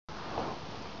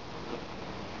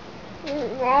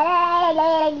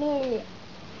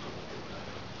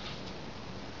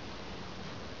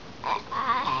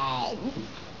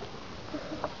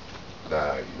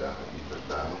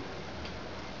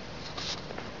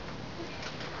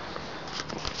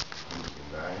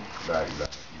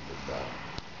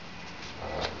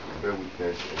Bear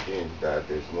witness again that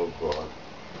there is no God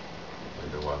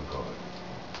but the one God.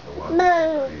 The one who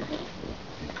creates.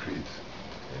 He creates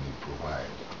and He provides.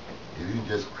 He didn't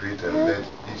just create and let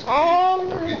His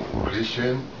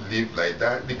creation live like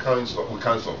that. We can't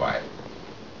survive.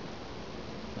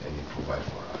 And He provides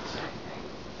for us.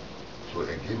 So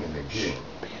again and again,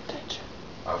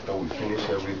 after we finish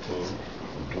everything,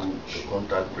 we do the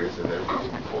contact praise and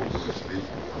everything before we go to sleep,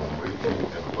 commemorating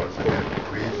and confident,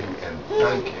 praising and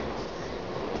thanking.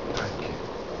 Thanking.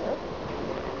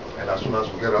 And as soon as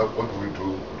we get up, what do? We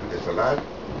do the salat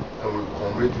and we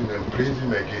commemorate Him and praise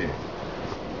Him again.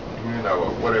 During our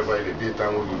whatever in the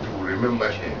daytime we do, we remember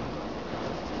Him.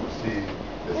 We see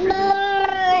the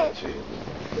feeling change.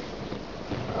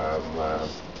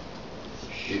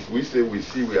 If we say we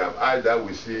see, we have eyes that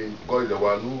we see, God is the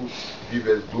one who gives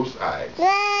us those eyes.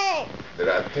 There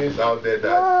are things out there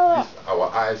that our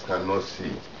eyes cannot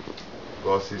see.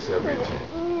 God sees everything.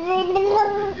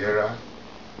 God is the hearer.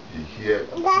 He hears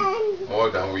more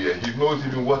than we hear. He knows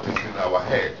even what is in our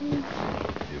head.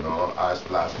 You know, as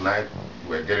last night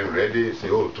we were getting ready, say,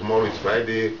 oh, tomorrow is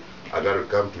Friday, I got to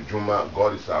come to Juma.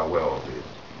 God is aware of it.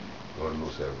 God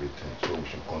knows everything. So we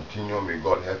should continue. May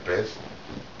God help us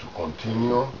to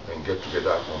continue and get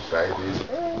together on Fridays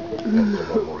and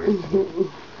commemorate.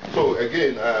 So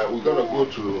again, we're going to go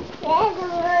to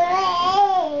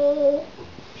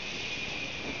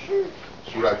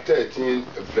Surah 13,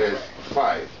 verse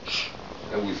 5,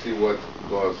 and we see what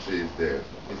God says there.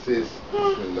 It says,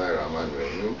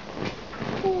 Bismillahirrahmanirrahim.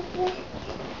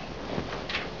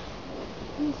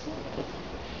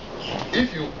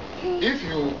 If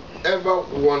you ever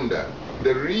wonder,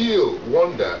 the real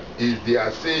wonder is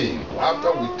their saying,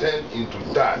 after we turn into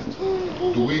dust,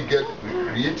 do we get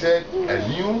recreated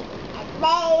anew?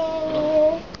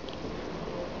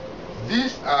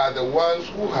 These are the ones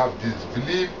who have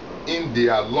disbelieved in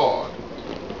their Lord.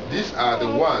 These are the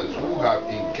ones who have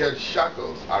incurred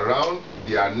shackles around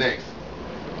their necks.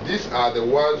 These are the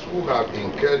ones who have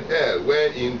incurred hell,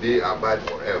 wherein they abide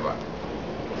forever.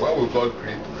 Why will God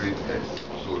create us?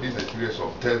 So this is a series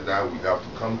of tests that we have to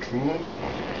come through.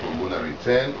 We're going to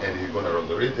return and He's going to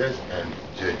resurrect us and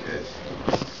judge us.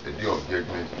 The day of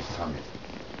judgment is coming.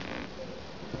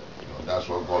 That's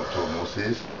what God told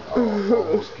Moses.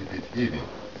 Almost keep it hidden.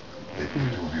 That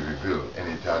it will be revealed. And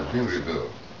it has been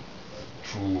revealed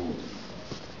through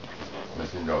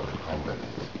messenger of the covenant.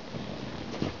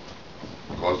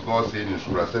 Because God said in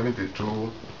Surah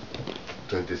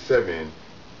 72:27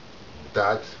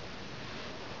 that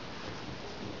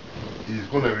He's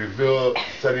going to reveal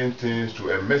certain things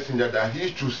to a messenger that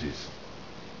He chooses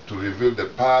to reveal the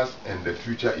past and the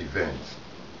future events.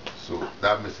 So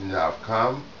that messenger have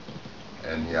come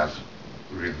and he has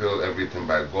revealed everything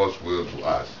by God's will to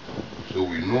us. So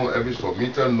we know, every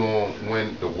submitter know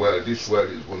when this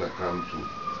world is going to come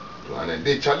to an end.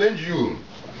 They challenge you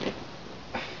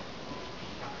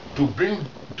to bring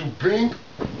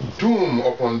doom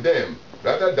upon them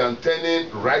rather than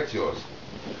turning righteous.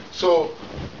 So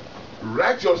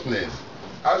righteousness,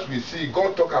 as we see,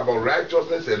 God talk about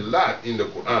righteousness a lot in the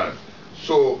Quran.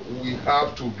 So we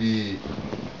have to be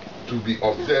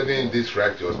observing this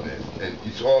righteousness, and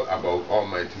it's all about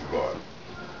Almighty God.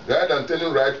 Rather than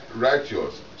turning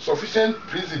righteous, sufficient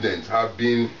precedents have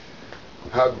been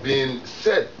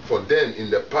set for them in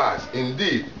the past.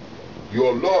 Indeed,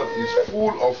 your Lord is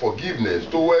full of forgiveness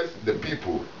towards the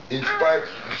people in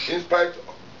spite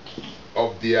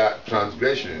of their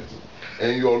transgressions.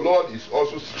 And your Lord is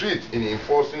also strict in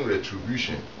enforcing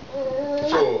retribution.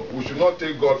 So we should not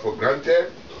take God for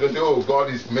granted. Don't say, oh, God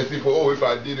is merciful. Oh, if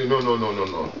I did it. No.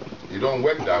 It don't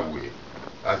work that way.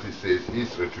 As it says,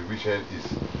 His retribution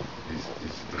is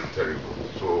terrible.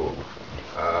 So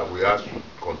we have to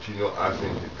continue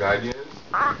asking His guidance.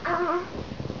 Guidance.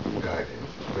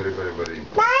 Very, very, very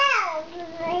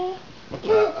important.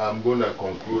 I'm going to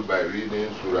conclude by reading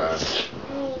Surah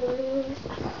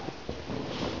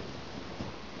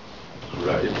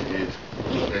 88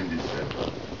 and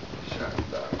December.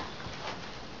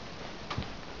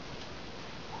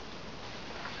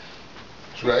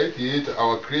 Surah 88,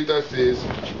 our Creator says,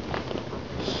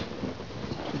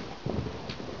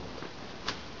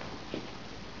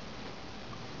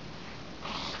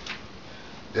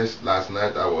 just last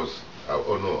night about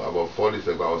 4 days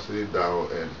ago, I was sitting down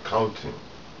and counting.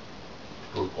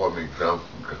 People call me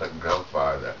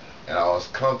grandfather, and I was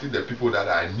counting. counting the people that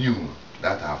I knew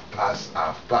that have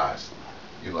passed.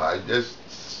 You know, I just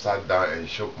sat down and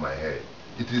shook my head.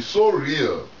 It is so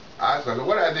real. I asked myself,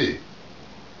 what are they?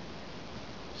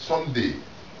 Someday,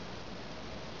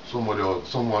 someone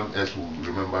else will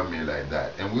remember me like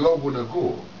that. And we're all going to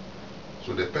go.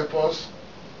 So the purpose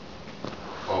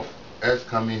of us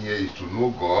coming here is to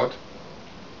know God,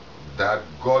 that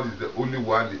God is the only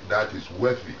one that is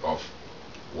worthy of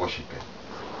worshiping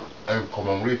and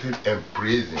commemorating and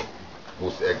praising,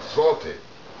 most exalted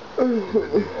in the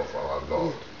name of our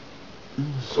Lord.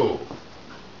 So,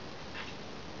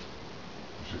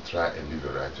 we should try and live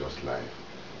a righteous life.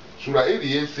 Surah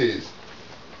 88 says,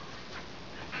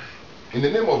 in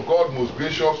the name of God, most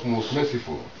gracious, most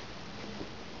merciful.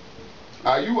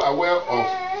 Are you aware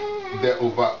of the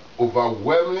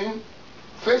overwhelming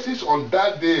faces on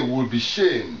that day will be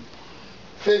shamed?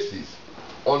 Faces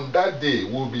on that day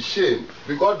will be shamed,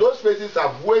 because those faces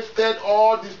have wasted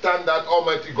all this time that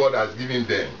Almighty God has given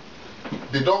them.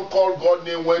 They don't call God's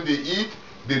name when they eat.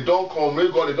 They don't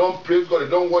commemorate God. They don't praise God. They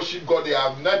don't worship God. They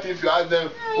have nothing. If you ask them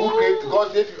who created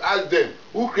God, if you ask them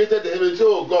who created the heaven, they say,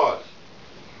 oh God.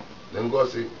 Then God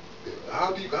say,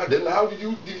 how did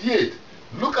you deviate?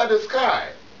 Look at the sky.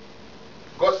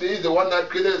 God says he's the one that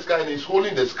created the sky and he's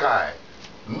holding the sky.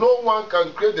 No one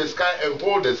can create the sky and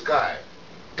hold the sky.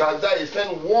 That's why he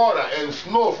sent water and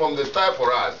snow from the sky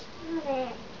for us.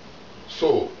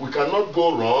 So we cannot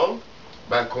go wrong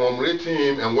by commemorating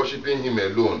him and worshiping him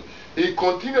alone. He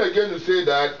continued again to say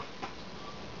that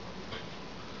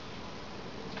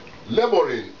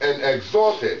laboring and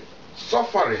exhausted,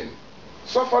 suffering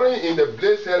in the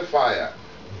blazed hellfire,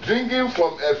 drinking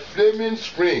from a flaming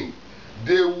spring,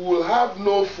 they will have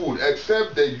no food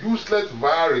except the useless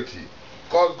variety.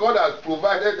 Because God has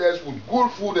provided us with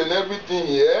good food and everything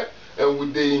here,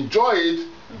 and they enjoy it,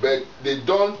 but they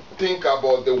don't think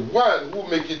about the one who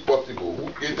make it possible, who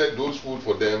created those food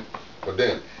for them.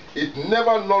 It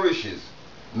never nourishes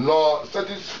nor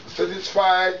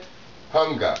satisfies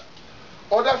hunger.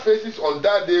 Other faces on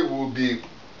that day will be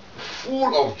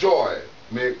full of joy.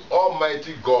 May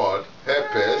Almighty God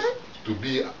help us to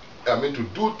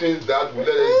do things that will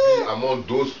let us be among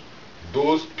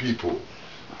those people.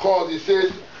 Because he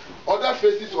says, other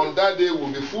faces on that day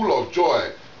will be full of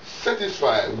joy,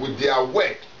 satisfied with their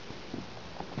work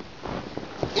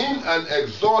in an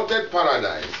exalted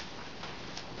paradise.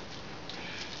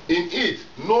 In it,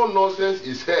 no nonsense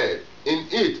is heard. In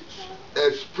it,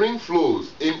 a spring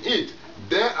flows. In it,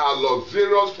 there are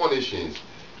luxurious furnishings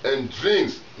and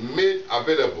drinks made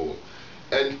available,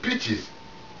 and pitches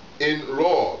in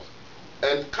rows,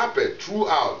 and carpet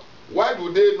throughout. Why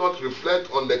do they not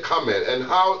reflect on the camel and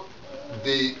how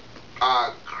they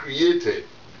are created?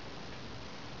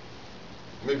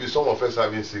 Maybe some of us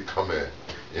haven't seen camel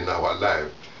in our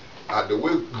life. The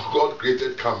way God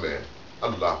created camel,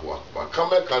 Allahu Akbar.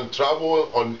 Camel can travel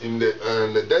in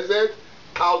the desert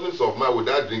thousands of miles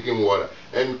without drinking water.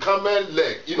 And camel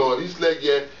leg, this leg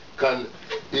here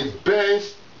it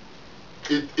bends.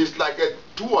 It's like a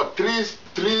two or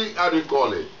three, how do you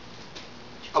call it?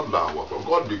 Allahu Akbar.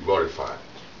 God be glorified.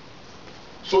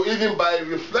 So even by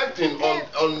reflecting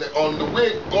on the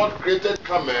way God created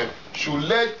camel, should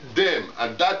let them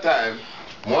at that time,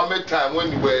 Muhammad time, when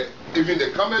even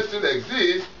the camel still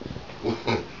exists,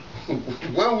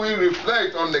 when we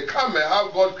reflect on the camel,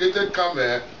 how God created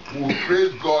camel, we will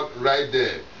praise God right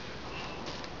there.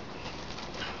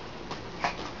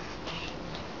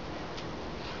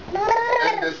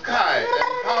 And the sky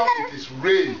and how it is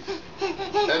raised,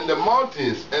 and the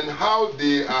mountains and how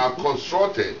they are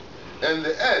constructed, and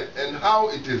the earth and how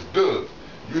it is built,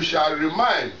 you shall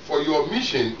remind, for your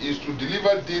mission is to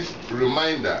deliver this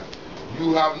reminder.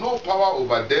 You have no power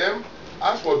over them.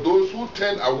 As for those who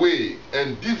turn away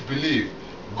and disbelieve,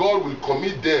 God will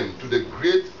commit them to the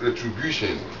great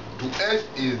retribution. To us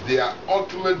is their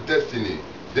ultimate destiny.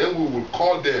 Then we will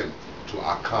call them to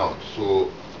account. So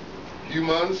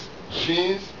humans,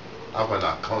 machines have an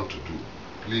account to do.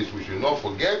 Please, we should not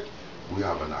forget, we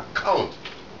have an account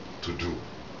to do.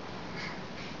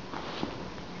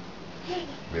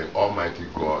 May Almighty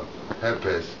God help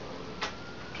us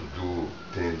to do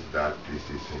things that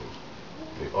pleases Him.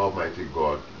 May Almighty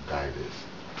God guide us.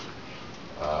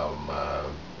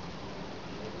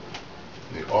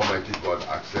 May Almighty God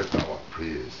accept our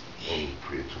prayers when we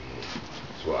pray to Him.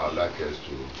 So I'd like us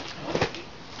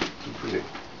to pray.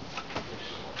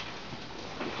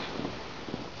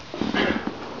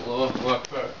 Allahu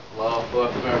Akbar, Allahu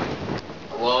Akbar,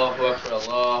 Allahu Akbar,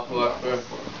 Allahu Akbar,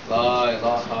 La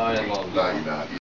ilaha illallah.